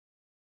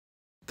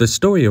The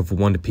story of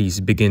One Piece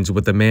begins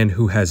with a man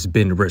who has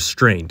been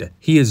restrained.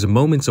 He is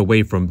moments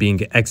away from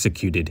being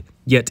executed,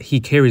 yet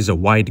he carries a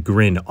wide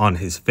grin on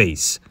his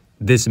face.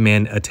 This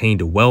man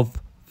attained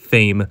wealth,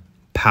 fame,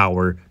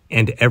 power,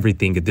 and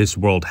everything this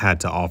world had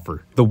to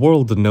offer. The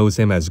world knows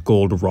him as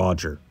Gold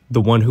Roger,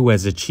 the one who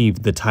has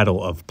achieved the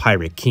title of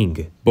Pirate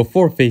King.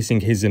 Before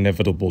facing his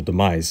inevitable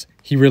demise,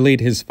 he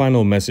relayed his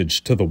final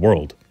message to the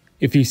world.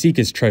 If you seek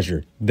his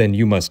treasure, then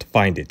you must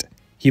find it.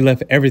 He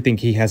left everything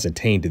he has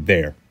attained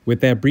there.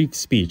 With that brief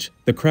speech,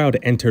 the crowd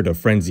entered a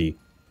frenzy.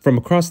 From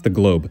across the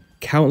globe,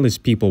 countless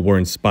people were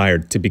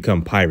inspired to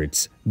become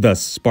pirates,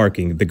 thus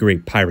sparking the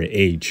Great Pirate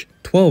Age.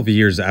 12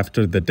 years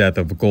after the death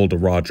of Gold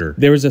Roger,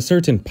 there is a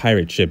certain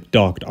pirate ship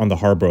docked on the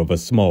harbor of a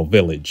small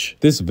village.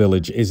 This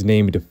village is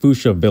named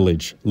Fuchsia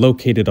Village,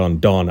 located on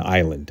Dawn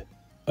Island.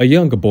 A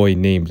young boy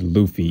named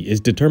Luffy is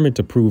determined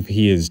to prove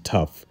he is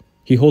tough.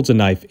 He holds a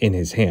knife in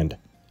his hand.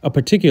 A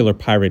particular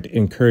pirate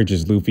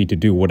encourages Luffy to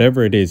do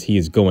whatever it is he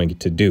is going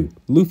to do.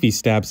 Luffy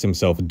stabs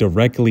himself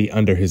directly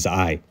under his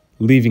eye,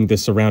 leaving the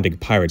surrounding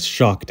pirates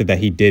shocked that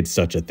he did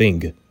such a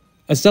thing.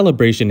 A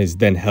celebration is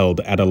then held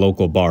at a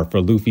local bar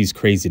for Luffy's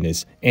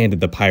craziness and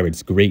the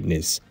pirate's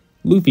greatness.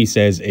 Luffy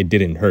says it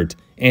didn't hurt,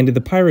 and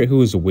the pirate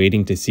who is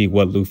waiting to see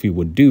what Luffy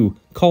would do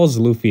calls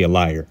Luffy a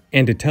liar,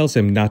 and tells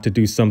him not to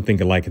do something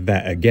like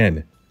that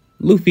again.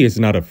 Luffy is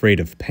not afraid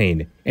of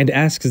pain, and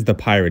asks the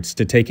pirates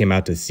to take him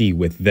out to sea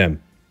with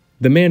them.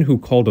 The man who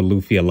called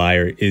Luffy a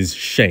liar is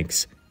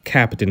Shanks,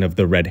 captain of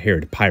the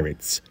red-haired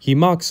pirates. He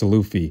mocks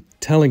Luffy,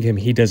 telling him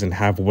he doesn't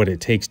have what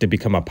it takes to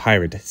become a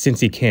pirate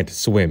since he can't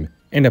swim,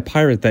 and a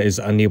pirate that is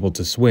unable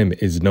to swim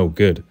is no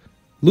good.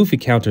 Luffy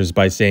counters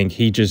by saying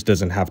he just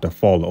doesn't have to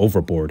fall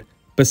overboard.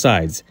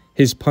 Besides,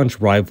 his punch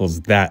rivals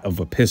that of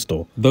a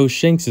pistol, though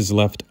Shanks is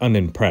left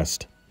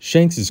unimpressed.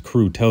 Shanks'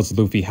 crew tells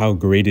Luffy how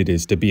great it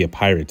is to be a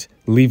pirate,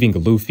 leaving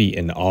Luffy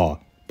in awe.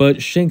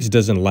 But Shanks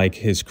doesn't like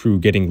his crew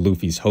getting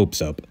Luffy's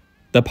hopes up.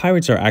 The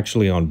pirates are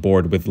actually on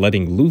board with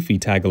letting Luffy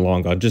tag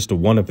along on just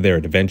one of their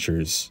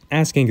adventures,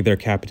 asking their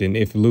captain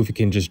if Luffy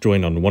can just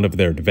join on one of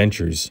their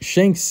adventures.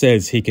 Shanks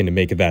says he can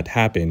make that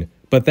happen,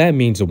 but that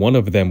means one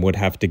of them would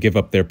have to give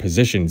up their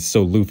positions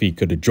so Luffy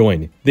could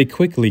join. They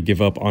quickly give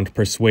up on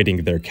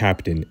persuading their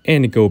captain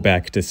and go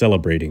back to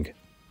celebrating.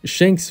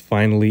 Shanks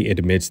finally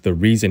admits the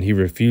reason he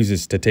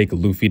refuses to take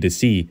Luffy to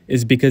sea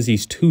is because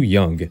he's too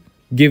young.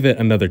 Give it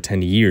another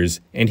 10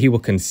 years, and he will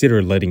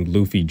consider letting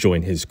Luffy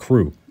join his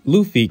crew.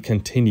 Luffy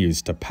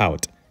continues to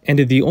pout, and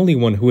the only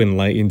one who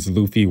enlightens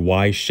Luffy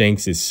why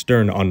Shanks is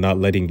stern on not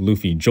letting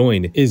Luffy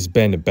join is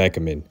Ben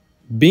Beckman.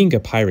 Being a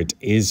pirate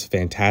is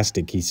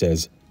fantastic, he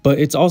says, but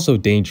it's also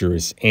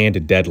dangerous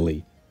and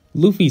deadly.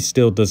 Luffy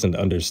still doesn't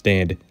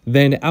understand.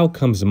 Then out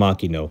comes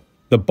Makino,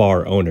 the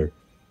bar owner.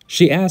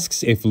 She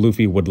asks if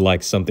Luffy would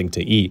like something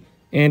to eat,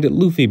 and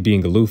Luffy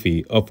being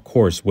Luffy, of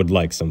course would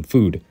like some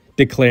food,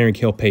 declaring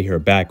he'll pay her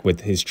back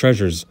with his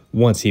treasures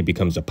once he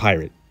becomes a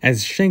pirate.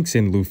 As Shanks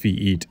and Luffy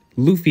eat,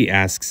 Luffy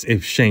asks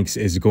if Shanks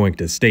is going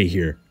to stay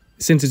here.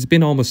 Since it's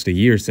been almost a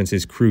year since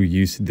his crew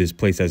used this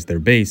place as their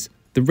base,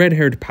 the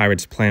red-haired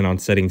pirates plan on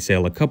setting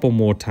sail a couple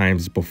more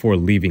times before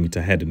leaving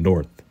to head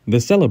north.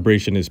 The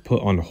celebration is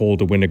put on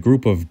hold when a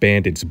group of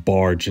bandits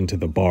barge into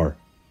the bar.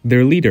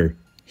 Their leader,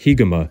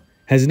 Higuma,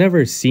 has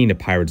never seen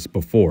pirates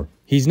before.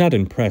 He's not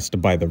impressed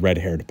by the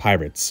red-haired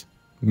pirates.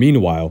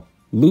 Meanwhile,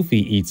 Luffy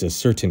eats a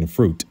certain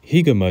fruit.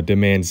 Higuma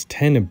demands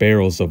 10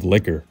 barrels of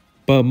liquor,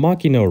 but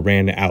Makino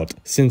ran out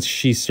since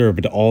she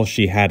served all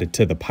she had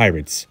to the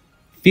pirates.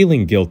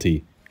 Feeling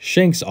guilty,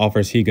 Shanks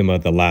offers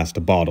Higuma the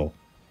last bottle.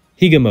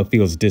 Higuma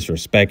feels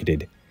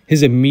disrespected.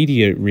 His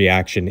immediate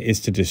reaction is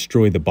to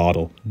destroy the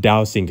bottle,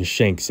 dousing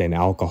Shanks in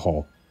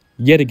alcohol.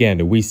 Yet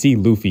again, we see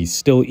Luffy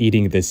still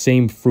eating the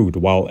same fruit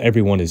while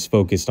everyone is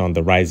focused on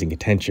the rising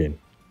tension.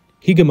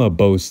 Higuma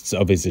boasts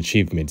of his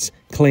achievements,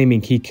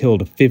 claiming he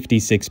killed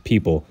 56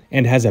 people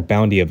and has a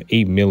bounty of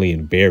 8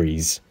 million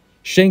berries.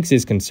 Shanks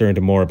is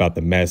concerned more about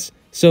the mess,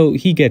 so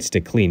he gets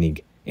to cleaning,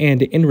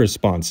 and in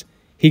response,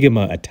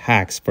 Higuma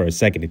attacks for a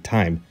second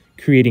time,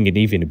 creating an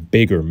even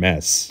bigger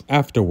mess.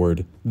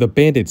 Afterward, the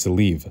bandits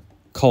leave,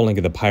 calling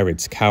the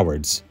pirates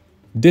cowards.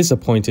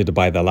 Disappointed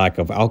by the lack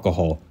of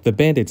alcohol, the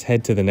bandits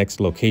head to the next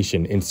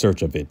location in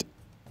search of it.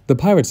 The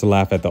pirates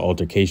laugh at the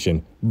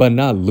altercation, but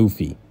not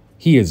Luffy.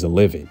 He is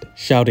livid,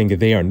 shouting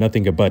they are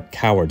nothing but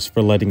cowards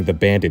for letting the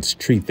bandits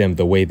treat them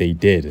the way they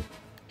did.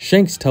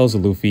 Shanks tells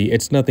Luffy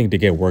it's nothing to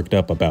get worked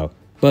up about,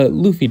 but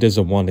Luffy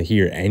doesn't want to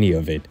hear any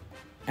of it.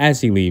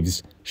 As he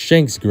leaves,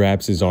 Shanks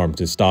grabs his arm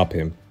to stop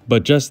him,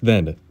 but just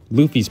then,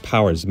 Luffy's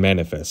powers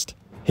manifest.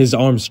 His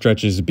arm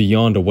stretches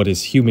beyond what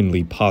is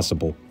humanly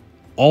possible.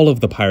 All of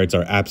the pirates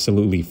are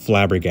absolutely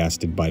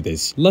flabbergasted by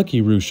this.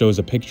 Lucky Roo shows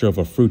a picture of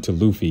a fruit to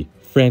Luffy,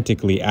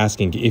 frantically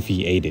asking if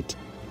he ate it.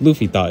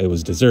 Luffy thought it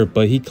was dessert,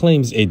 but he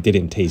claims it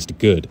didn't taste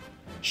good.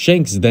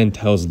 Shanks then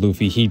tells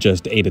Luffy he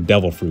just ate a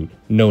devil fruit,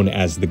 known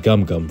as the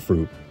Gum Gum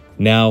fruit.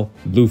 Now,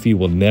 Luffy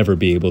will never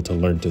be able to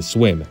learn to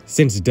swim,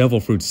 since devil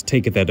fruits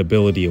take that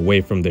ability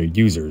away from their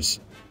users.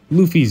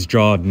 Luffy's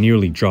jaw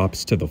nearly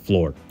drops to the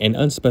floor. An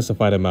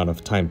unspecified amount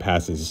of time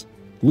passes.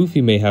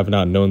 Luffy may have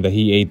not known that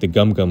he ate the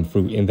gum-gum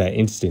fruit in that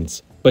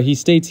instance, but he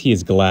states he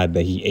is glad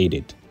that he ate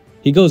it.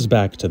 He goes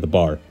back to the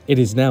bar. It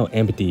is now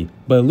empty,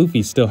 but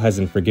Luffy still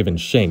hasn't forgiven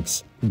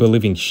Shanks,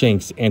 believing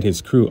Shanks and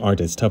his crew aren't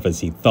as tough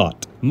as he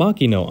thought.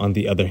 Makino, on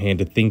the other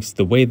hand, thinks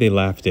the way they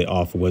laughed it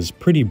off was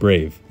pretty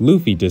brave.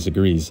 Luffy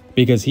disagrees,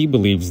 because he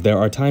believes there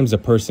are times a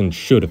person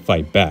should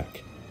fight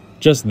back.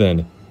 Just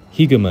then,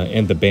 Higuma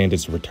and the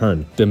bandits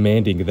return,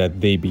 demanding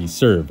that they be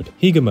served.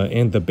 Higuma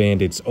and the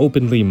bandits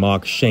openly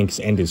mock Shanks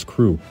and his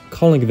crew,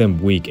 calling them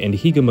weak, and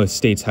Higuma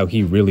states how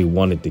he really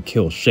wanted to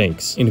kill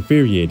Shanks.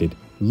 Infuriated,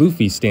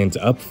 Luffy stands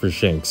up for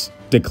Shanks,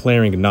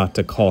 declaring not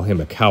to call him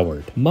a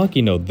coward.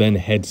 Makino then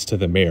heads to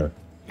the mayor,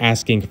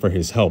 asking for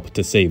his help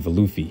to save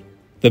Luffy.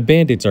 The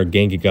bandits are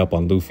ganging up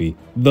on Luffy,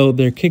 though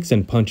their kicks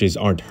and punches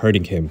aren't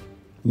hurting him.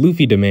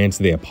 Luffy demands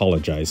they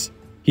apologize.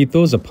 He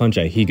throws a punch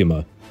at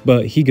Higuma,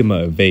 but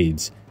Higuma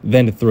evades,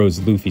 then throws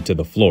Luffy to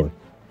the floor.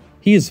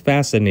 He is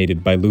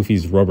fascinated by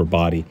Luffy's rubber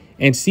body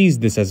and sees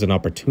this as an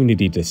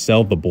opportunity to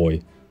sell the boy.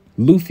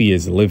 Luffy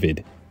is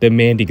livid,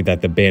 demanding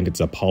that the bandits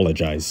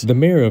apologize. The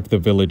mayor of the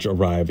village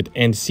arrived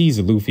and sees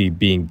Luffy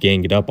being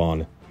ganged up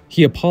on.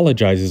 He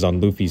apologizes on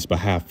Luffy's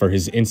behalf for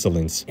his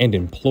insolence and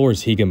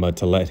implores Higuma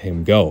to let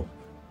him go.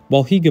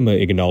 While Higuma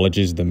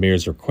acknowledges the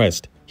mayor's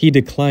request, he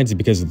declines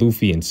because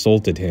Luffy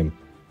insulted him.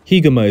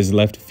 Higuma is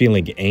left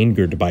feeling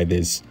angered by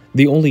this.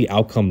 The only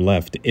outcome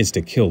left is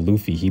to kill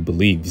Luffy, he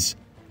believes.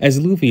 As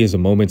Luffy is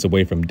moments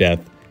away from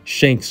death,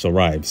 Shanks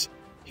arrives.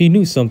 He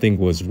knew something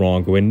was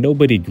wrong when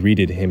nobody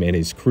greeted him and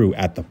his crew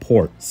at the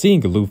port.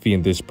 Seeing Luffy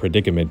in this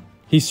predicament,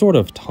 he sort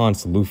of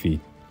taunts Luffy,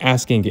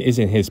 asking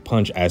isn't his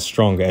punch as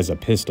strong as a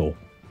pistol.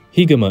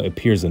 Higuma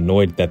appears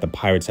annoyed that the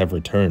pirates have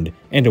returned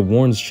and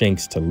warns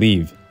Shanks to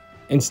leave.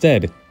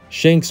 Instead,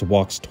 Shanks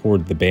walks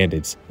toward the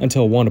bandits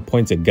until one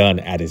points a gun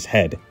at his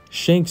head.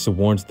 Shanks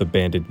warns the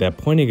bandit that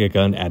pointing a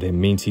gun at him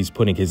means he's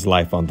putting his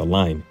life on the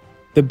line.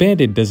 The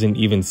bandit doesn't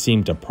even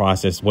seem to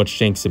process what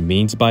Shanks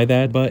means by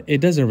that, but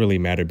it doesn't really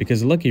matter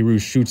because Lucky Roo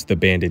shoots the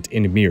bandit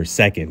in mere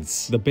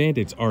seconds. The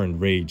bandits are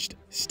enraged,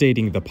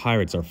 stating the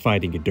pirates are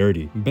fighting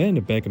dirty. Ben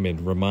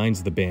Beckman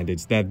reminds the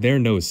bandits that they're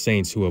no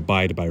saints who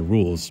abide by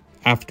rules.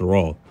 After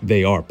all,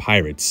 they are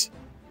pirates.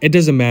 It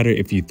doesn't matter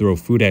if you throw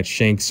food at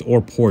Shanks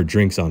or pour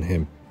drinks on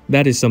him.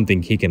 That is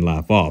something he can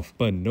laugh off,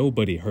 but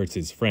nobody hurts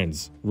his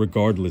friends,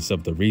 regardless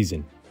of the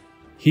reason.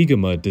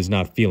 Higuma does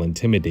not feel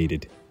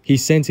intimidated. He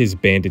sends his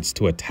bandits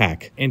to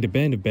attack, and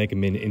Ben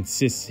Beckman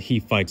insists he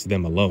fights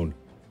them alone.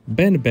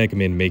 Ben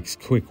Beckman makes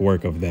quick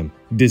work of them,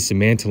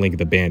 dismantling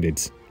the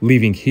bandits,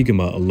 leaving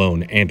Higuma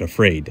alone and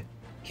afraid.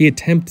 He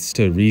attempts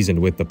to reason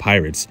with the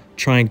pirates,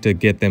 trying to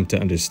get them to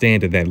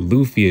understand that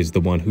Luffy is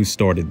the one who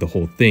started the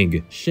whole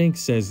thing. Shanks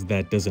says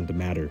that doesn't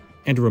matter,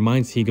 and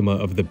reminds Higuma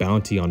of the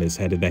bounty on his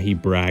head that he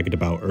bragged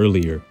about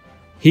earlier.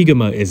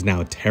 Higuma is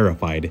now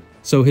terrified,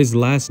 so his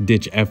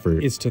last-ditch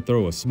effort is to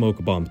throw a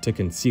smoke bomb to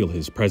conceal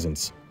his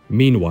presence.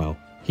 Meanwhile,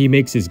 he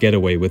makes his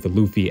getaway with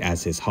Luffy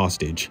as his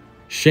hostage.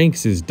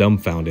 Shanks is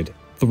dumbfounded,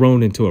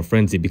 thrown into a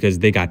frenzy because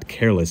they got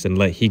careless and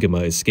let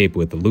Higuma escape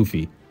with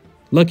Luffy.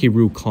 Lucky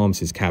Roo calms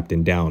his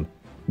captain down.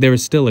 There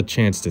is still a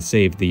chance to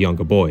save the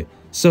younger boy,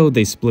 so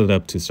they split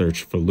up to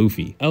search for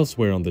Luffy.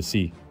 Elsewhere on the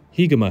sea,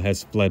 Higuma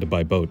has fled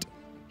by boat.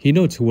 He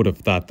notes who would have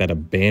thought that a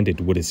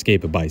bandit would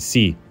escape by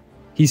sea.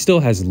 He still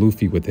has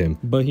Luffy with him,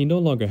 but he no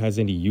longer has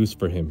any use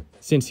for him,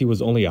 since he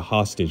was only a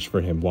hostage for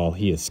him while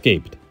he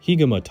escaped.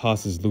 Higuma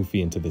tosses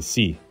Luffy into the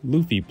sea.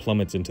 Luffy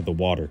plummets into the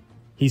water.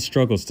 He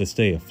struggles to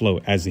stay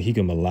afloat as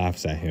Higuma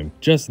laughs at him.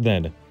 Just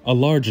then, a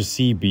large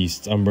sea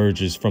beast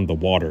emerges from the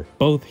water.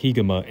 Both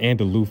Higuma and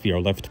Luffy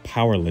are left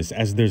powerless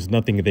as there's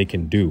nothing they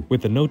can do.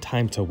 With no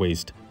time to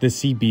waste, the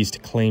sea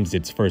beast claims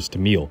its first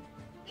meal,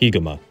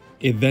 Higuma.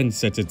 It then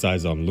sets its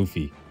eyes on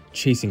Luffy,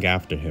 chasing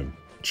after him,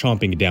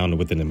 chomping down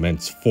with an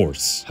immense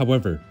force.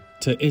 However,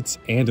 to its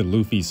and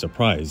Luffy's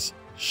surprise,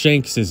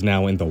 Shanks is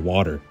now in the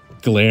water,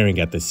 glaring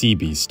at the sea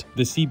beast.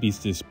 The sea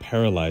beast is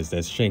paralyzed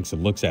as Shanks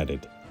looks at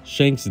it.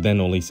 Shanks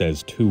then only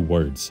says 2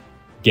 words,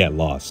 "Get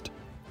lost."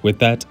 With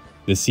that,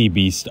 the sea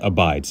beast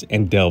abides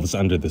and delves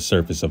under the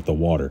surface of the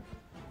water.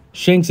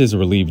 Shanks is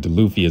relieved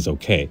Luffy is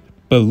okay,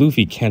 but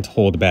Luffy can't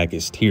hold back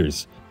his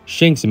tears.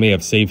 Shanks may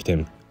have saved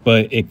him,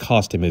 but it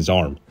cost him his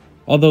arm.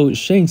 Although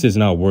Shanks is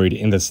not worried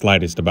in the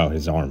slightest about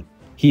his arm.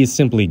 He is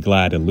simply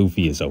glad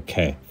Luffy is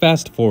okay.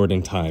 Fast forward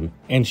in time,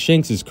 and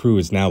Shanks' crew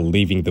is now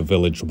leaving the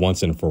village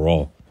once and for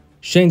all.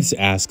 Shanks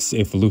asks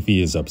if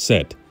Luffy is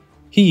upset.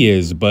 He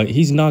is, but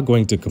he's not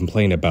going to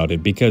complain about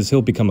it because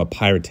he'll become a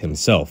pirate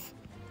himself.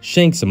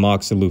 Shanks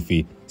mocks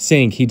Luffy,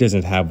 saying he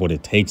doesn't have what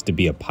it takes to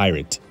be a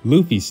pirate.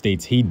 Luffy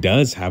states he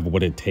does have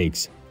what it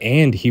takes,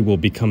 and he will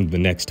become the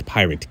next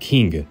pirate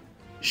king.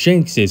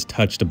 Shanks is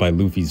touched by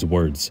Luffy's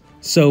words,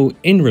 so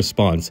in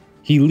response,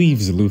 he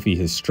leaves Luffy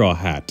his straw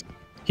hat.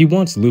 He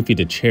wants Luffy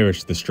to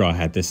cherish the straw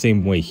hat the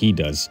same way he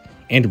does,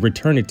 and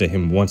return it to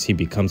him once he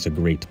becomes a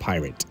great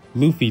pirate.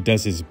 Luffy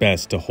does his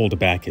best to hold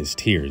back his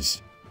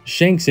tears.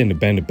 Shanks and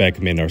Ben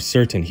Beckman are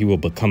certain he will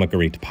become a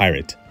great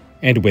pirate,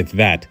 and with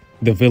that,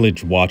 the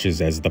village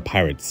watches as the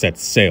pirate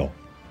sets sail.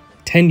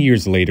 10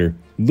 years later,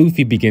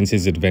 Luffy begins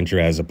his adventure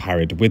as a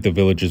pirate, with the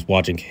villagers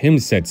watching him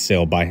set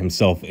sail by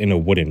himself in a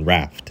wooden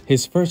raft.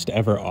 His first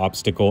ever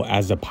obstacle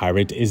as a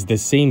pirate is the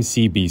same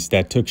sea beast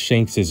that took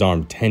Shanks'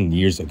 arm 10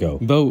 years ago,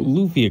 though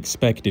Luffy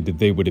expected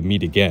they would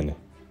meet again.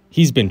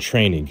 He's been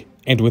training,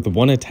 and with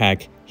one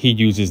attack, he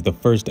uses the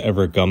first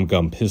ever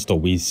gum pistol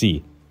we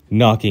see,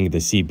 knocking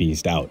the sea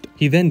beast out.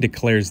 He then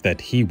declares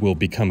that he will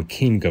become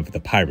king of the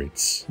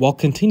pirates. While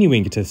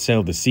continuing to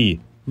sail the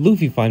sea,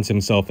 Luffy finds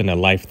himself in a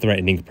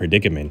life-threatening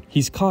predicament.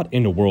 He's caught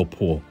in a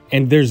whirlpool,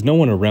 and there's no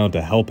one around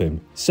to help him,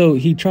 so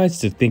he tries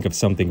to think of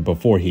something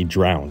before he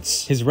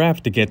drowns. His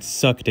raft gets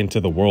sucked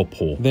into the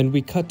whirlpool. Then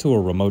we cut to a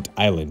remote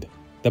island.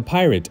 The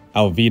pirate,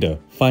 Alvida,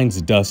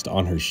 finds dust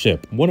on her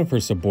ship. One of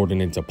her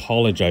subordinates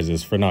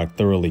apologizes for not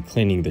thoroughly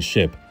cleaning the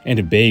ship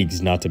and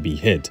begs not to be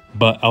hit,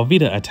 but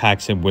Alvida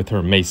attacks him with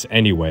her mace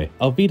anyway.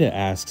 Alvida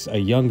asks a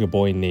young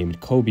boy named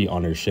Kobe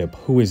on her ship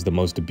who is the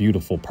most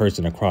beautiful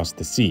person across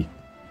the sea.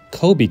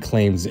 Kobe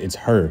claims it's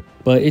her,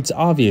 but it's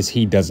obvious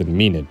he doesn't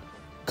mean it.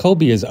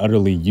 Kobe is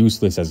utterly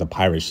useless as a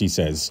pirate, she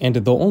says, and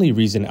the only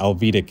reason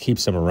Alvida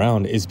keeps him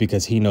around is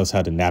because he knows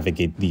how to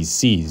navigate these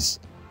seas.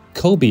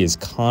 Kobe is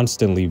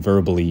constantly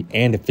verbally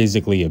and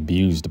physically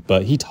abused,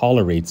 but he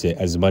tolerates it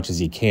as much as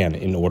he can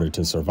in order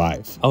to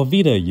survive.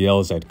 Alvida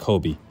yells at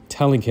Kobe,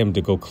 telling him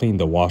to go clean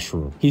the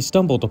washroom. He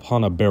stumbled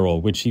upon a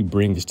barrel which he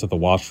brings to the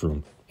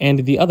washroom, and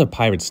the other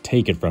pirates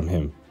take it from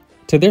him.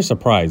 To their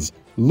surprise,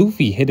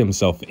 Luffy hid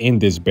himself in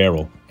this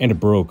barrel and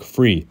broke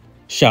free,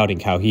 shouting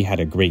how he had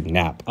a great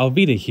nap.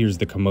 Alvida hears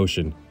the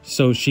commotion,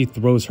 so she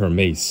throws her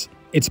mace.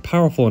 It's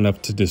powerful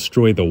enough to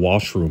destroy the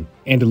washroom,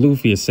 and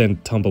Luffy is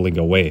sent tumbling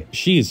away.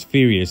 She is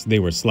furious they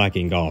were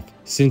slacking off,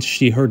 since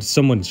she heard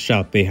someone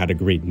shout they had a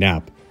great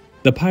nap.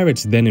 The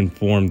pirates then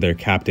inform their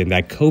captain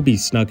that Kobe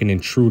snuck an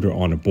intruder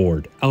on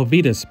board.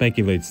 Alvida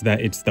speculates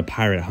that it's the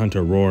pirate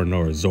hunter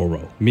Roronoa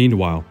Zoro.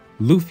 Meanwhile,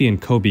 Luffy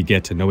and Kobe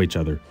get to know each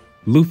other.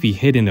 Luffy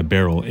hid in a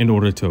barrel in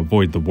order to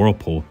avoid the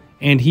whirlpool,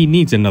 and he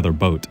needs another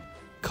boat.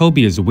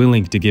 Kobe is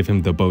willing to give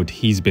him the boat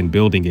he's been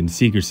building in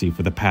secrecy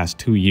for the past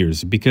 2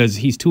 years because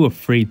he's too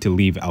afraid to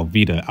leave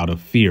Alvida out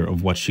of fear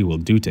of what she will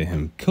do to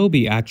him.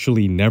 Kobe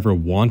actually never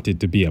wanted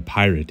to be a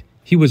pirate.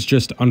 He was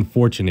just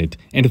unfortunate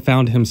and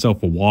found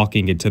himself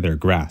walking into their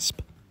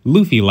grasp.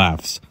 Luffy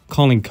laughs,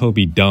 calling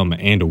Kobe dumb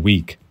and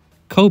weak.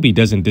 Kobe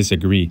doesn't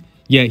disagree,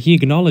 yet he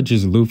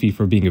acknowledges Luffy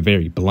for being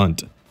very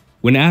blunt.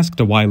 When asked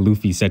why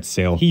Luffy set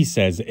sail, he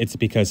says it's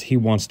because he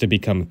wants to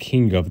become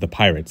king of the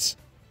pirates.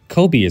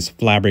 Kobe is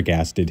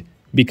flabbergasted.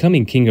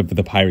 Becoming king of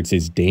the pirates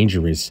is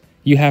dangerous.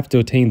 You have to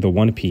attain the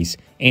One Piece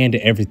and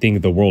everything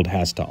the world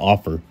has to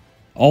offer.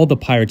 All the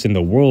pirates in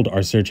the world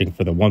are searching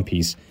for the One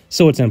Piece,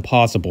 so it's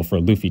impossible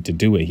for Luffy to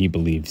do it, he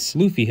believes.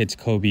 Luffy hits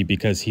Kobe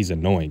because he's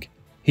annoying.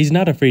 He's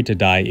not afraid to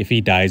die if he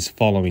dies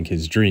following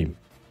his dream.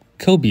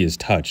 Kobe is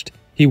touched.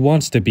 He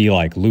wants to be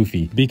like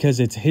Luffy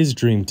because it's his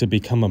dream to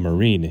become a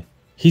marine.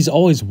 He's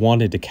always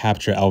wanted to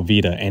capture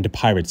Alvida and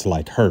pirates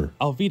like her.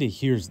 Alvida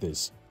hears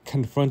this,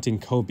 confronting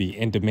Kobe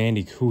and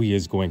demanding who he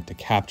is going to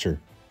capture.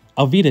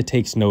 Alvida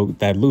takes note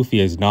that Luffy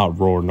is not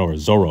Roronoa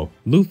Zoro.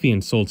 Luffy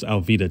insults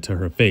Alvida to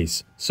her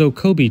face, so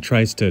Kobe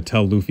tries to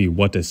tell Luffy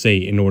what to say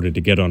in order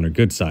to get on her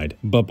good side.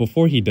 But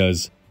before he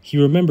does, he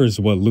remembers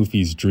what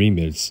Luffy's dream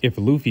is. If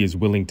Luffy is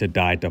willing to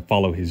die to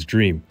follow his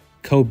dream,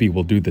 Kobe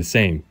will do the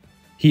same.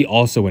 He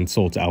also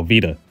insults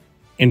Alvida.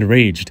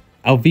 Enraged,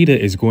 Alvida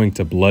is going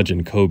to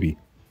bludgeon Kobe.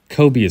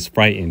 Kobe is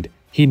frightened.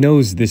 He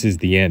knows this is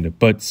the end,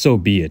 but so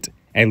be it.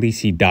 At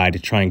least he died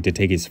trying to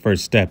take his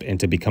first step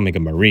into becoming a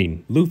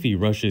marine. Luffy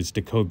rushes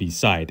to Kobe's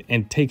side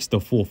and takes the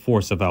full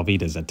force of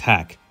Alvida's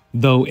attack,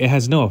 though it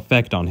has no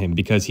effect on him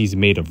because he's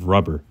made of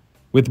rubber.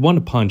 With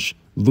one punch,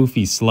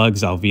 Luffy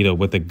slugs Alvida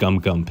with a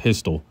gum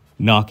pistol,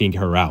 knocking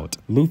her out.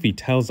 Luffy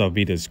tells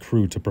Alvida's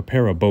crew to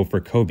prepare a boat for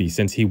Kobe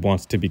since he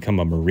wants to become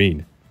a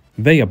marine.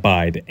 They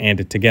abide,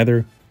 and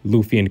together,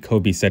 Luffy and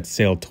Kobe set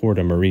sail toward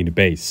a marine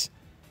base.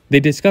 They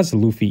discuss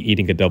Luffy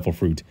eating a devil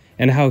fruit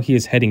and how he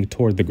is heading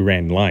toward the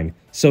Grand Line,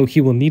 so he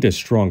will need a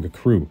strong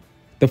crew.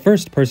 The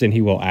first person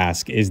he will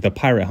ask is the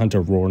pirate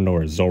hunter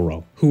Roronoa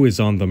Zoro, who is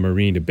on the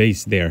marine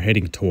base they are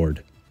heading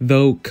toward.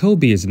 Though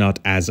Kobe is not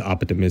as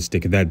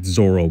optimistic that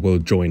Zoro will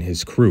join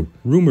his crew.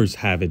 Rumors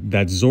have it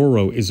that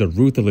Zoro is a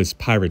ruthless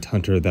pirate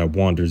hunter that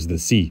wanders the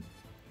sea.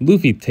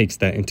 Luffy takes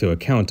that into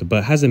account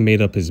but hasn't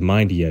made up his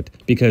mind yet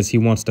because he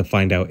wants to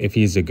find out if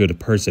he is a good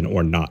person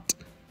or not.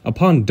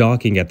 Upon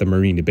docking at the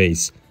marine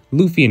base,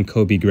 Luffy and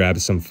Kobe grab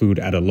some food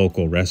at a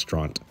local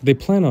restaurant. They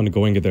plan on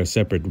going their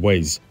separate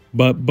ways,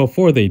 but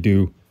before they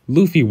do,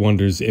 Luffy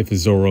wonders if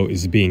Zoro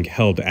is being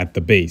held at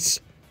the base.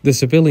 The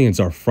civilians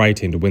are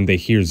frightened when they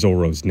hear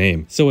Zoro's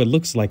name, so it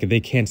looks like they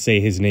can't say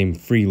his name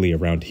freely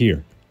around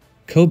here.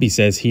 Kobe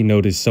says he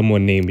noticed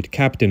someone named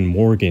Captain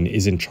Morgan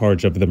is in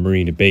charge of the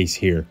marine base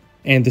here,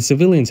 and the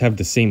civilians have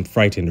the same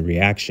frightened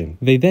reaction.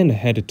 They then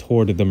head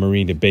toward the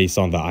marine base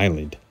on the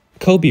island.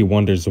 Kobe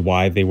wonders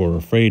why they were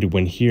afraid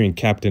when hearing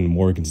Captain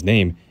Morgan's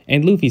name,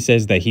 and Luffy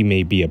says that he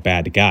may be a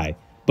bad guy,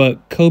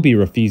 But Kobe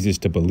refuses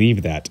to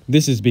believe that.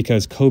 This is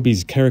because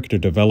Kobe's character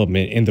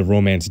development in the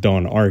Romance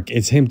Dawn arc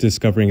is him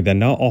discovering that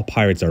not all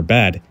pirates are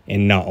bad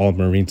and not all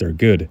Marines are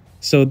good.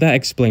 So that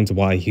explains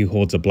why he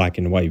holds a black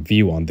and white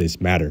view on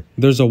this matter.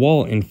 There's a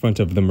wall in front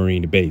of the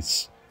Marine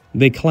base.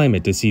 They climb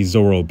it to see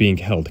Zoro being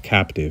held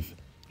captive.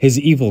 His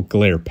evil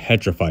glare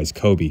petrifies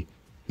Kobe.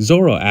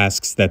 Zoro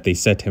asks that they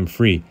set him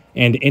free,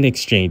 and in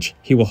exchange,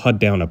 he will hunt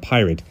down a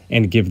pirate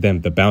and give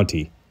them the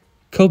bounty.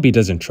 Kobe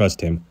doesn't trust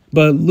him,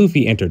 but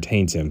Luffy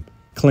entertains him,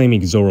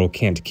 claiming Zoro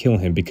can't kill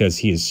him because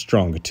he is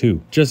strong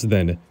too. Just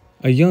then,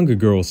 a younger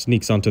girl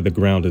sneaks onto the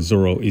ground as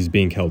Zoro is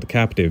being held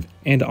captive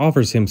and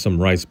offers him some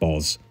rice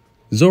balls.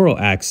 Zoro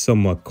acts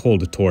somewhat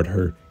cold toward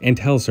her and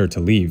tells her to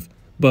leave,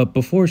 but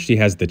before she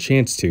has the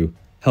chance to,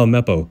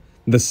 Helmeppo,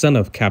 the son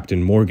of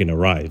Captain Morgan,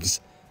 arrives.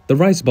 The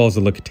rice balls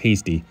look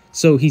tasty,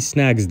 so he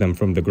snags them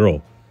from the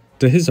girl.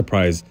 To his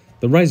surprise,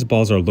 the rice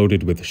balls are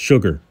loaded with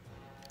sugar.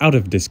 Out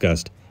of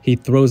disgust, he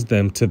throws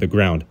them to the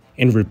ground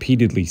and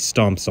repeatedly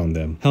stomps on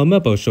them.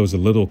 Helmeppo shows a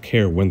little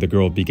care when the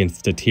girl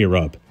begins to tear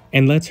up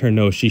and lets her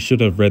know she should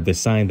have read the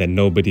sign that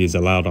nobody is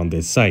allowed on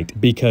this site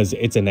because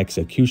it's an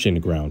execution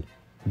ground.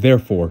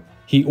 Therefore,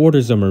 he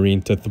orders a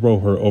marine to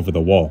throw her over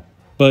the wall.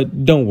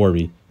 But don't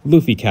worry,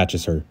 Luffy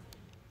catches her.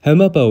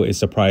 Helmeppo is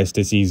surprised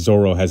to see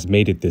Zoro has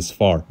made it this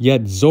far,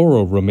 yet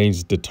Zoro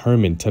remains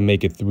determined to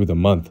make it through the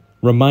month,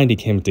 reminding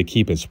him to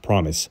keep his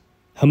promise.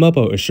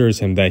 Helmeppo assures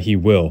him that he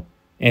will,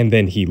 and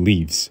then he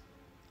leaves.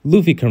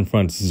 Luffy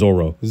confronts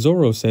Zoro.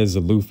 Zoro says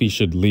Luffy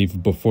should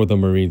leave before the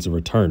Marines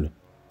return.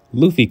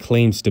 Luffy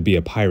claims to be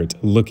a pirate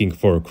looking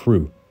for a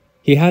crew.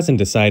 He hasn't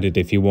decided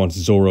if he wants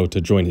Zoro to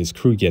join his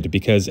crew yet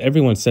because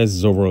everyone says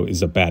Zoro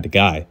is a bad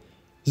guy.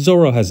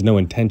 Zoro has no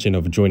intention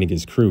of joining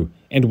his crew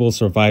and will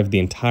survive the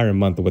entire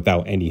month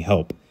without any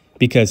help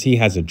because he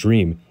has a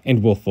dream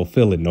and will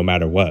fulfill it no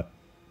matter what.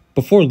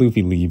 Before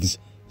Luffy leaves,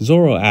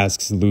 Zoro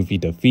asks Luffy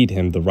to feed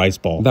him the rice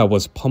ball that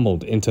was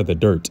pummeled into the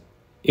dirt.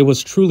 It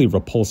was truly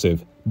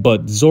repulsive,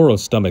 but Zoro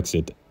stomachs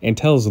it and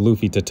tells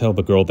Luffy to tell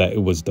the girl that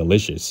it was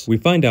delicious. We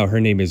find out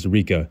her name is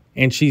Rika,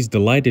 and she's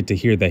delighted to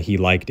hear that he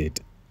liked it.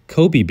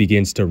 Kobe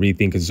begins to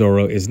rethink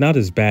Zoro is not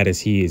as bad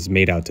as he is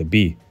made out to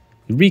be.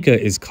 Rika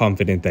is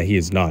confident that he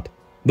is not.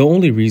 The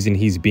only reason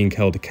he's being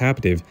held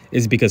captive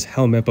is because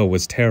Helmeppo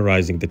was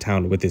terrorizing the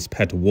town with his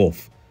pet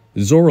wolf.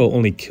 Zoro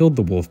only killed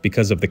the wolf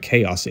because of the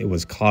chaos it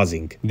was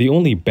causing. The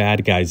only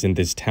bad guys in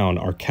this town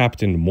are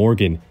Captain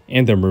Morgan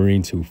and the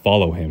Marines who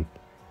follow him.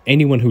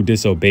 Anyone who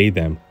disobeyed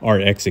them are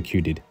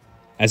executed.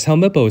 As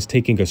Helmeppo is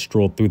taking a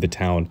stroll through the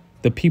town,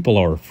 the people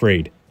are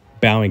afraid,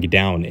 bowing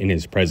down in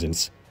his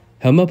presence.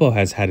 Helmeppo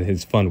has had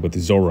his fun with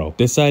Zoro,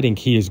 deciding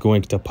he is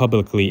going to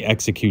publicly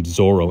execute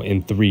Zoro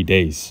in 3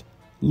 days.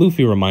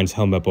 Luffy reminds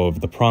Helmeppo of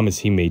the promise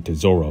he made to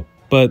Zoro,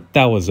 but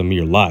that was a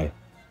mere lie.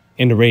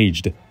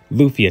 Enraged,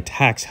 Luffy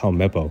attacks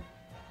Helmeppo.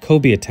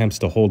 Kobe attempts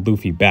to hold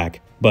Luffy back,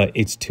 but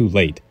it's too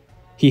late.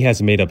 He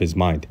has made up his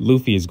mind.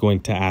 Luffy is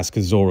going to ask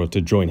Zoro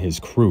to join his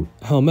crew.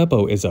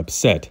 Helmeppo is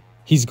upset.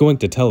 He's going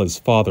to tell his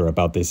father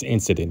about this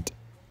incident.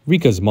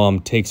 Rika's mom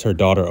takes her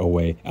daughter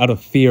away out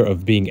of fear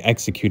of being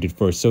executed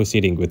for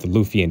associating with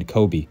Luffy and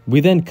Kobe. We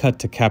then cut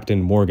to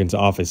Captain Morgan's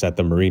office at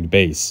the Marine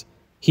base.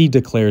 He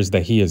declares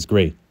that he is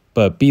great,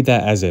 but be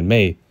that as it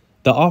may,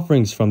 the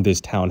offerings from this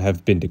town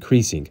have been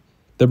decreasing.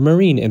 The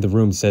Marine in the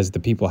room says the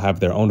people have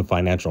their own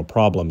financial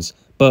problems,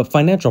 but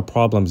financial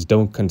problems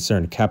don't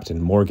concern Captain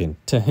Morgan.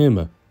 To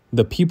him,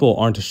 the people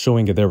aren't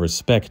showing their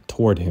respect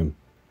toward him.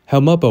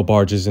 Helmeppo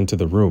barges into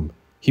the room.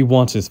 He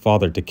wants his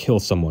father to kill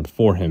someone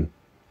for him.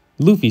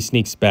 Luffy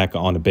sneaks back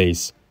on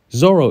base.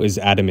 Zoro is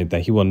adamant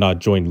that he will not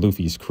join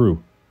Luffy's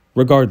crew.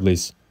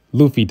 Regardless,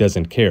 Luffy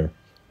doesn't care.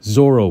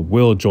 Zoro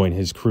will join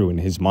his crew in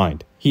his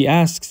mind. He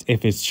asks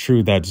if it's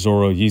true that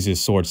Zoro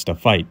uses swords to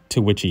fight,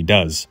 to which he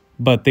does,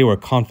 but they were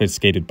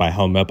confiscated by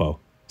Helmeppo.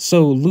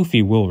 So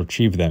Luffy will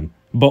retrieve them,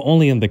 but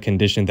only on the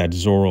condition that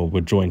Zoro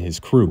would join his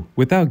crew.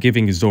 Without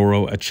giving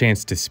Zoro a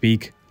chance to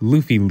speak,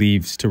 Luffy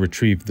leaves to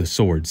retrieve the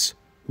swords.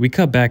 We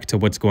cut back to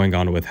what's going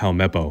on with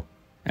Helmeppo.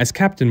 As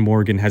Captain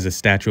Morgan has a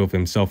statue of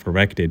himself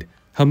erected,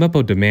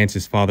 Helmeppo demands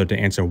his father to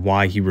answer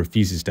why he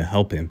refuses to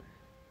help him.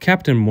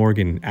 Captain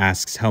Morgan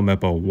asks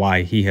Helmeppo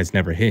why he has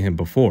never hit him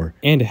before,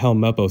 and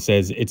Helmeppo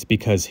says it's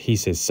because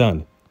he's his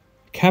son.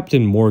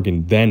 Captain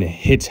Morgan then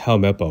hits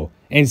Helmeppo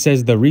and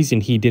says the reason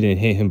he didn't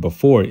hit him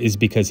before is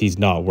because he's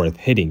not worth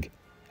hitting.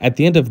 At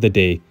the end of the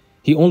day,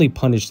 he only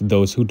punished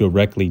those who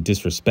directly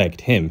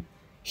disrespect him.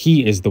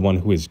 He is the one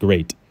who is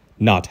great,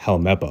 not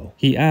Helmeppo.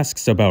 He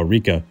asks about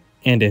Rika,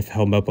 and if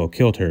Helmeppo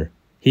killed her.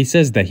 He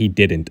says that he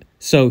didn't,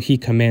 so he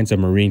commands a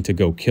Marine to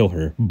go kill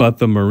her, but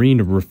the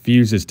Marine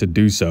refuses to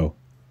do so.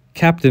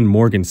 Captain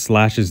Morgan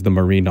slashes the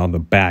Marine on the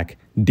back,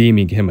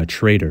 deeming him a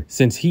traitor.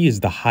 Since he is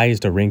the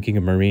highest ranking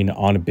Marine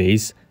on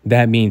base,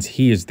 that means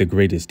he is the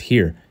greatest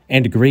here,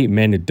 and great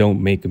men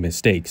don't make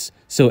mistakes,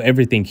 so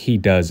everything he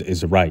does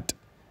is right.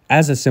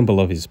 As a symbol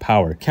of his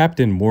power,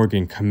 Captain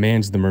Morgan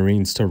commands the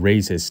Marines to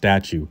raise his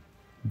statue.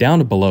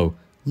 Down below,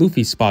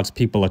 Luffy spots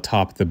people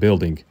atop the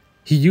building.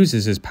 He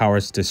uses his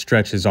powers to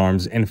stretch his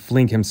arms and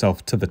fling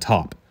himself to the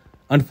top.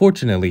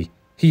 Unfortunately,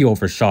 he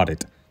overshot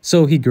it,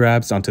 so he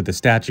grabs onto the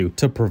statue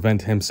to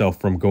prevent himself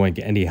from going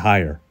any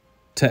higher.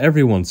 To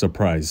everyone's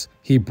surprise,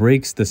 he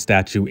breaks the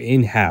statue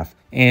in half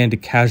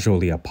and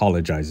casually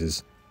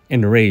apologizes.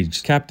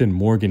 Enraged, Captain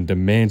Morgan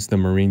demands the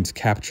Marines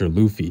capture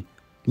Luffy.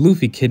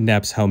 Luffy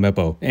kidnaps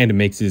Helmeppo and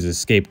makes his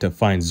escape to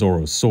find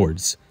Zoro's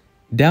swords.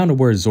 Down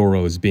where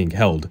Zoro is being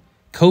held,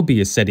 Kobe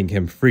is setting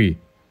him free.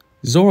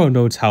 Zoro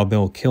notes how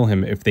they'll kill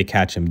him if they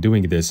catch him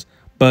doing this,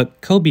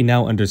 but Kobe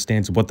now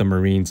understands what the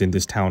Marines in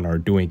this town are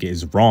doing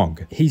is wrong.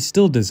 He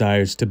still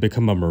desires to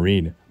become a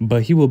Marine,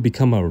 but he will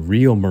become a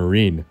real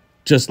Marine,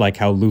 just like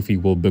how Luffy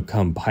will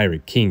become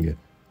Pirate King.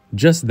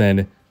 Just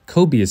then,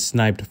 Kobe is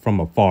sniped from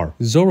afar.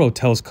 Zoro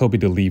tells Kobe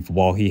to leave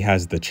while he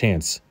has the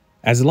chance.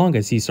 As long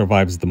as he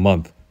survives the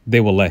month, they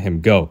will let him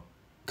go.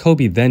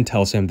 Kobe then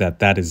tells him that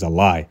that is a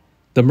lie.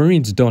 The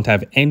Marines don't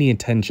have any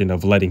intention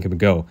of letting him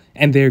go,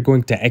 and they are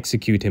going to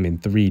execute him in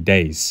 3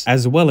 days,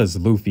 as well as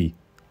Luffy.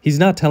 He's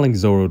not telling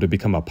Zoro to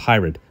become a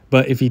pirate,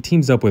 but if he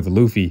teams up with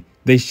Luffy,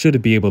 they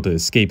should be able to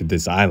escape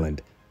this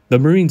island. The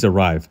Marines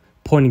arrive,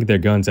 pointing their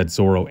guns at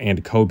Zoro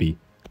and Kobe.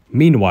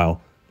 Meanwhile,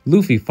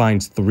 Luffy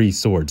finds 3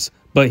 swords,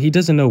 but he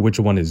doesn't know which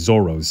one is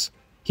Zoro's.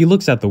 He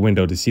looks out the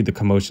window to see the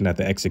commotion at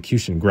the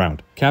execution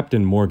ground.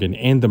 Captain Morgan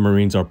and the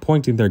Marines are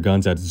pointing their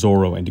guns at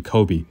Zoro and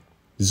Kobe.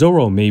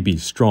 Zoro may be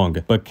strong,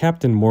 but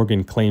Captain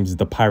Morgan claims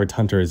the pirate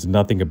hunter is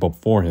nothing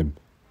before him.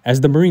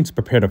 As the Marines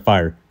prepare to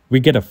fire, we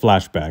get a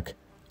flashback.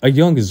 A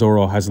young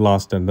Zoro has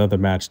lost another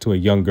match to a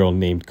young girl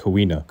named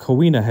Kuina.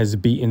 Kuina has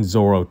beaten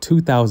Zoro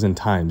 2,000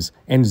 times,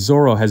 and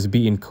Zoro has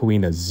beaten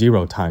Kuina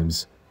 0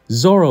 times.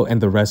 Zoro and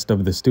the rest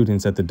of the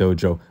students at the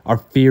dojo are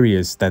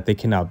furious that they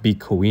cannot beat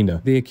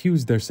Kuina. They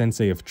accuse their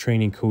sensei of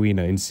training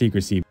Kuina in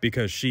secrecy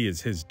because she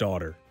is his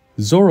daughter.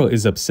 Zoro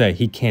is upset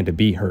he can't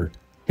beat her.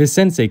 His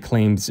sensei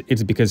claims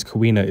it's because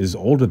Kuina is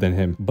older than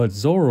him, but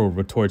Zoro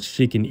retorts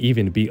she can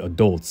even beat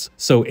adults,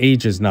 so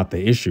age is not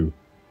the issue.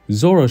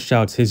 Zoro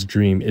shouts his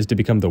dream is to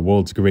become the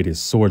world's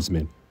greatest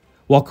swordsman.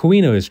 While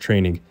Kuina is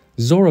training,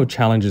 Zoro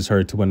challenges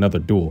her to another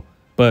duel,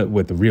 but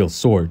with real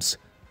swords.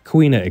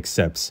 Kuina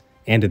accepts,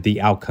 and the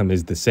outcome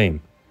is the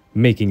same,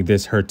 making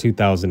this her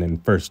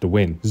 2001st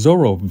win.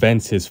 Zoro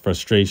vents his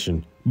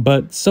frustration,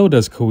 but so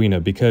does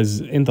Kuina because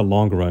in the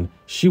long run,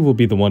 she will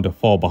be the one to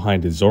fall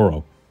behind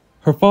Zoro.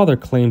 Her father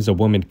claims a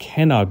woman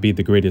cannot be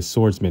the greatest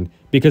swordsman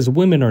because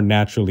women are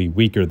naturally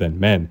weaker than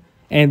men,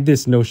 and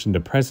this notion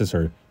depresses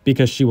her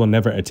because she will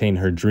never attain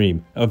her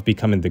dream of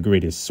becoming the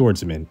greatest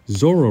swordsman.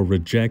 Zoro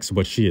rejects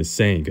what she is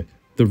saying.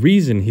 The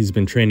reason he's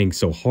been training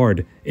so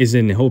hard is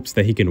in hopes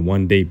that he can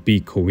one day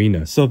beat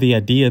Kuina, so the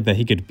idea that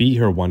he could beat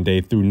her one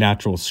day through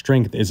natural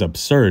strength is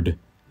absurd.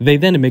 They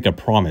then make a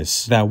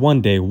promise that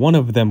one day one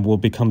of them will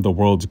become the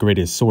world's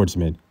greatest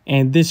swordsman,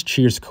 and this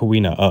cheers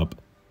Kuina up.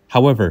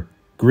 However,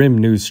 grim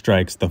news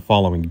strikes the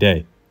following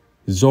day.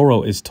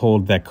 Zoro is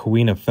told that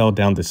Kuina fell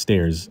down the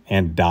stairs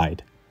and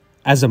died.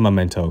 As a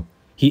memento,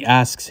 he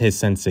asks his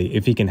sensei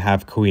if he can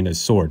have Kuina's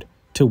sword,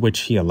 to which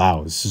he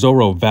allows.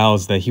 Zoro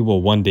vows that he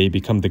will one day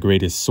become the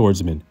greatest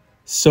swordsman,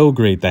 so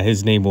great that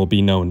his name will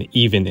be known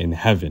even in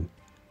heaven.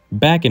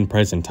 Back in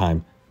present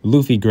time,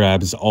 Luffy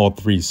grabs all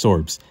 3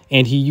 swords,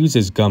 and he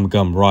uses Gum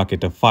Gum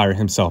Rocket to fire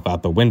himself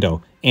out the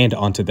window and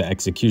onto the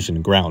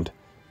execution ground.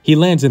 He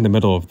lands in the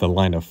middle of the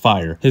line of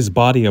fire. His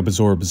body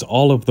absorbs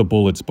all of the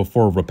bullets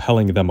before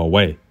repelling them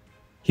away.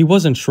 He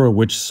wasn't sure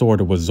which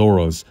sword was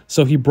Zoro's,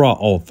 so he brought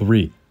all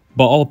 3,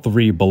 but all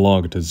 3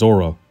 belonged to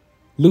Zoro.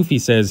 Luffy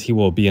says he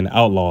will be an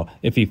outlaw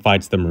if he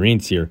fights the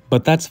Marines here,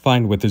 but that's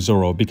fine with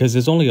Zoro because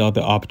his only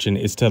other option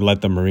is to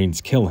let the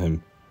Marines kill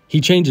him. He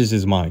changes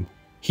his mind.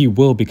 He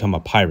will become a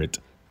pirate.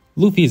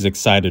 Luffy is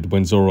excited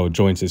when Zoro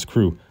joins his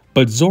crew,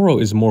 but Zoro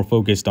is more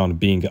focused on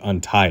being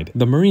untied.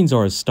 The Marines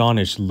are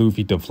astonished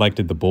Luffy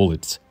deflected the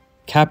bullets.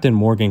 Captain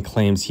Morgan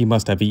claims he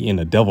must have eaten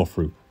a devil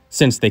fruit.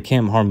 Since they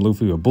can't harm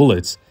Luffy with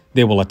bullets,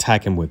 they will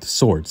attack him with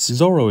swords.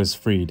 Zoro is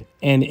freed,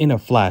 and in a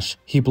flash,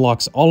 he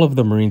blocks all of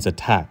the Marines'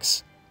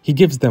 attacks. He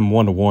gives them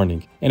one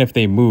warning, and if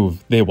they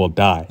move, they will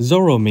die.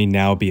 Zoro may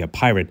now be a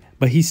pirate,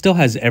 but he still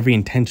has every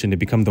intention to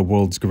become the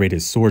world's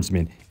greatest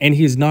swordsman, and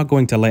he is not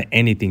going to let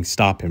anything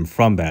stop him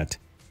from that.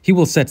 He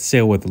will set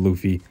sail with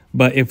Luffy,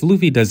 but if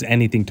Luffy does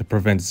anything to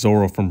prevent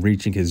Zoro from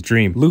reaching his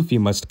dream, Luffy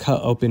must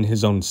cut open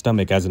his own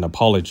stomach as an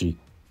apology.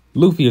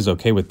 Luffy is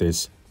okay with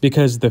this,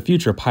 because the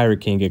future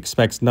Pirate King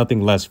expects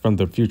nothing less from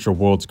the future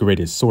world's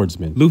greatest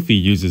swordsman. Luffy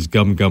uses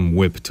Gum Gum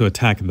Whip to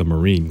attack the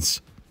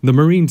Marines. The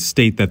Marines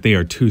state that they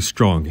are too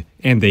strong,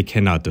 and they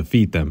cannot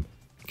defeat them.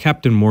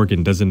 Captain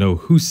Morgan doesn't know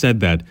who said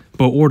that,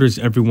 but orders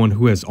everyone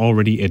who has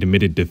already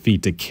admitted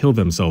defeat to kill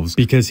themselves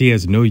because he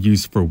has no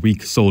use for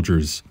weak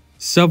soldiers.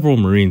 Several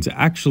Marines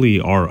actually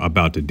are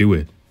about to do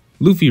it.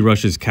 Luffy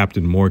rushes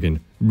Captain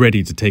Morgan,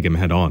 ready to take him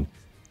head on.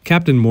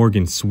 Captain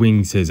Morgan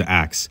swings his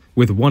axe.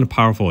 With one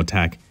powerful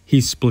attack,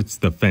 he splits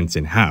the fence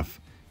in half.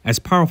 As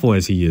powerful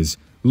as he is,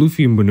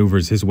 Luffy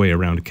maneuvers his way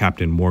around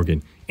Captain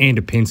Morgan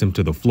and pins him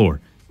to the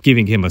floor,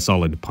 giving him a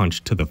solid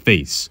punch to the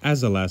face.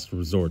 As a last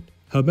resort,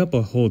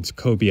 Helmeppo holds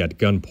Kobe at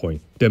gunpoint,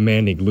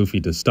 demanding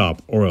Luffy to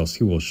stop or else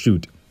he will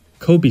shoot.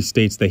 Kobe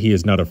states that he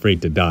is not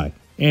afraid to die,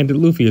 and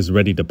Luffy is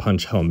ready to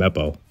punch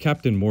Helmeppo.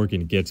 Captain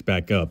Morgan gets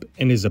back up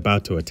and is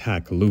about to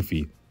attack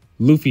Luffy.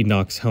 Luffy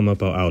knocks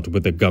Helmeppo out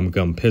with a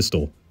gum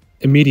pistol.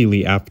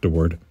 Immediately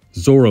afterward,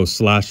 Zoro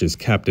slashes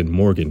Captain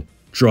Morgan,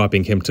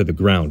 dropping him to the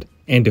ground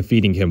and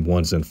defeating him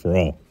once and for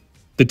all.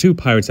 The two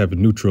pirates have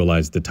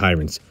neutralized the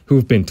tyrants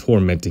who've been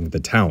tormenting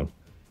the town.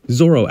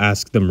 Zoro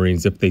asks the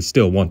Marines if they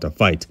still want to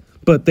fight,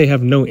 but they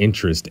have no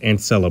interest and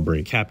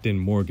celebrate Captain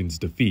Morgan's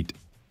defeat.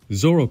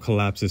 Zoro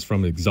collapses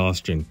from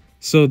exhaustion,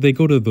 so they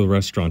go to the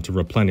restaurant to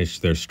replenish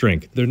their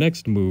strength. Their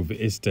next move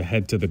is to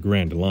head to the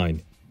Grand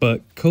Line,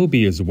 but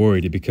Kobe is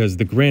worried because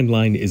the Grand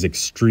Line is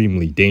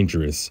extremely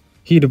dangerous.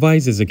 He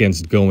advises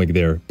against going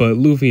there, but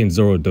Luffy and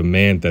Zoro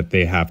demand that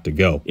they have to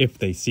go if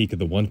they seek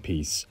the One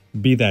Piece.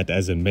 Be that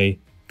as it may,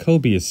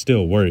 Kobe is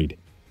still worried.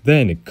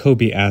 Then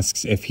Kobe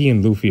asks if he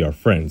and Luffy are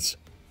friends.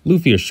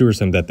 Luffy assures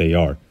him that they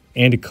are,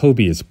 and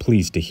Kobe is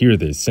pleased to hear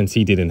this since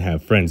he didn't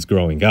have friends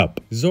growing up.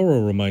 Zoro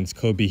reminds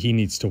Kobe he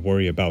needs to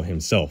worry about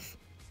himself.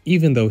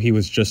 Even though he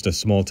was just a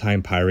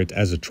small-time pirate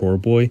as a chore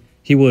boy,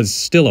 he was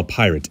still a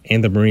pirate,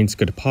 and the Marines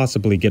could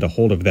possibly get a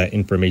hold of that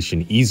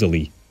information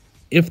easily.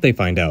 If they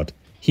find out,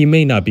 he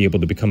may not be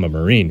able to become a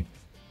Marine.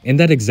 In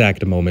that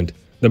exact moment,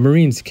 the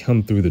Marines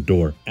come through the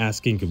door,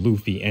 asking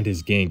Luffy and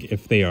his gang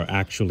if they are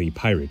actually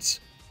pirates.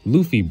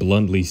 Luffy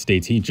bluntly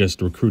states he just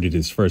recruited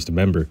his first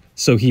member,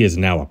 so he is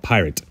now a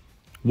pirate.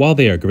 While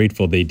they are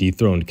grateful they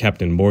dethroned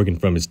Captain Morgan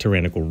from his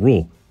tyrannical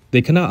rule,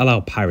 they cannot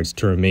allow pirates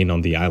to remain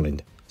on the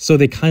island, so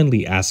they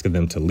kindly ask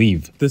them to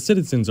leave. The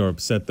citizens are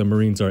upset the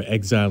Marines are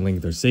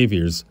exiling their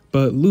saviors,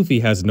 but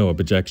Luffy has no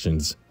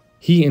objections.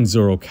 He and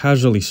Zoro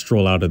casually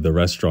stroll out of the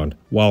restaurant,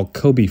 while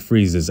Kobe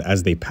freezes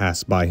as they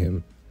pass by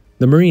him.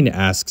 The Marine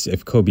asks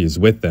if Kobe is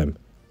with them.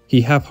 He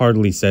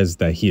half-heartedly says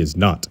that he is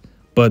not,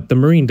 but the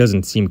Marine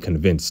doesn't seem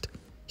convinced.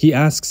 He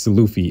asks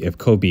Luffy if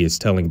Kobe is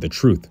telling the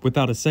truth.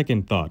 Without a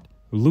second thought,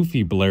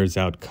 Luffy blares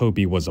out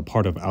Kobe was a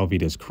part of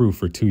Alvida's crew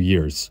for 2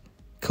 years.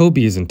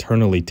 Kobe is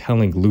internally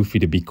telling Luffy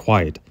to be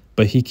quiet,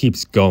 but he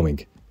keeps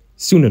going.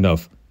 Soon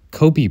enough,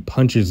 Kobe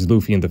punches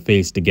Luffy in the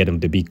face to get him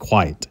to be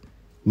quiet.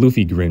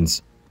 Luffy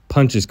grins,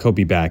 punches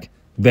Kobe back,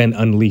 then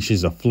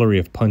unleashes a flurry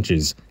of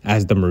punches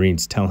as the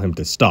Marines tell him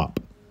to stop.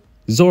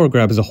 Zoro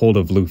grabs a hold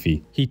of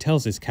Luffy. He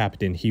tells his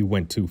captain he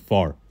went too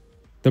far.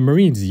 The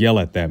Marines yell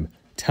at them,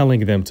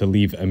 telling them to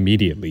leave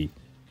immediately.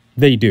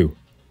 They do.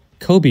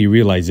 Kobe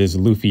realizes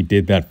Luffy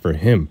did that for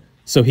him,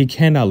 so he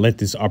cannot let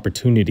this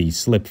opportunity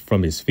slip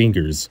from his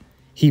fingers.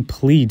 He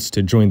pleads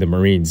to join the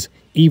Marines,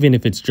 even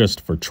if it's just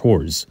for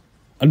chores.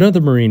 Another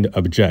Marine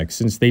objects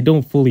since they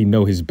don't fully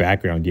know his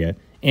background yet,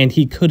 and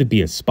he could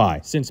be a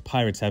spy, since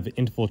pirates have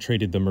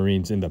infiltrated the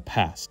Marines in the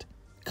past.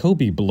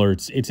 Kobe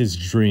blurts it's his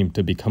dream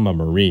to become a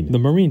Marine. The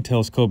Marine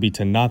tells Kobe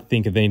to not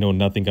think they know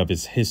nothing of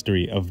his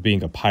history of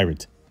being a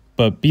pirate,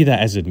 but be that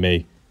as it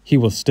may, he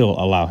will still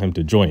allow him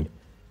to join.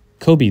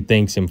 Kobe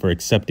thanks him for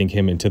accepting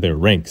him into their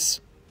ranks.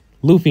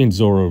 Luffy and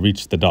Zoro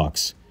reach the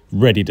docks,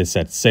 ready to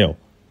set sail.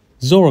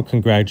 Zoro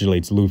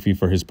congratulates Luffy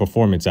for his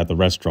performance at the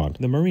restaurant.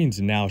 The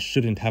Marines now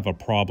shouldn't have a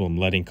problem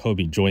letting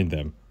Kobe join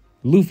them.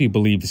 Luffy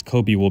believes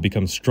Kobe will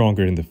become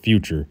stronger in the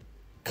future.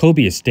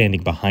 Kobe is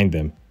standing behind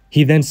them.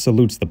 He then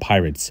salutes the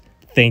pirates,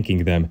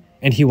 thanking them,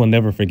 and he will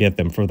never forget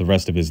them for the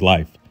rest of his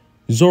life.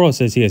 Zoro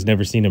says he has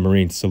never seen a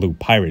Marine salute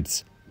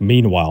pirates.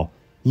 Meanwhile,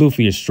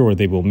 Luffy is sure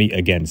they will meet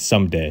again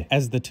someday.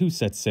 As the two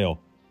set sail,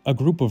 a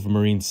group of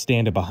Marines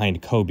stand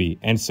behind Kobe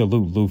and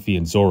salute Luffy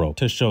and Zoro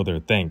to show their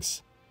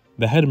thanks.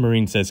 The head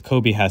Marine says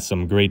Kobe has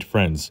some great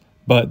friends,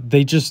 but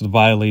they just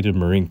violated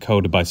Marine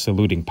code by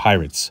saluting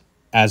pirates.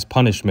 As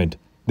punishment,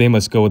 they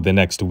must go the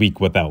next week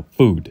without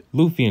food.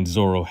 Luffy and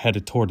Zoro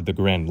head toward the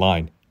Grand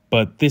Line,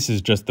 but this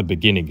is just the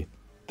beginning.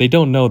 They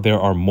don't know there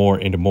are more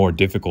and more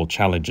difficult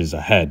challenges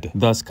ahead,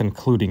 thus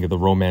concluding the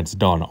Romance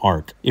Dawn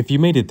arc. If you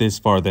made it this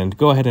far, then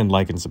go ahead and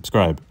like and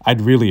subscribe.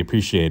 I'd really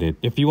appreciate it.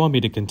 If you want me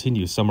to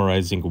continue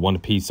summarizing One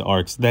Piece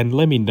arcs, then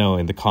let me know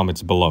in the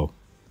comments below.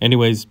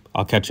 Anyways,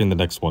 I'll catch you in the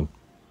next one.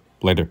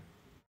 Later.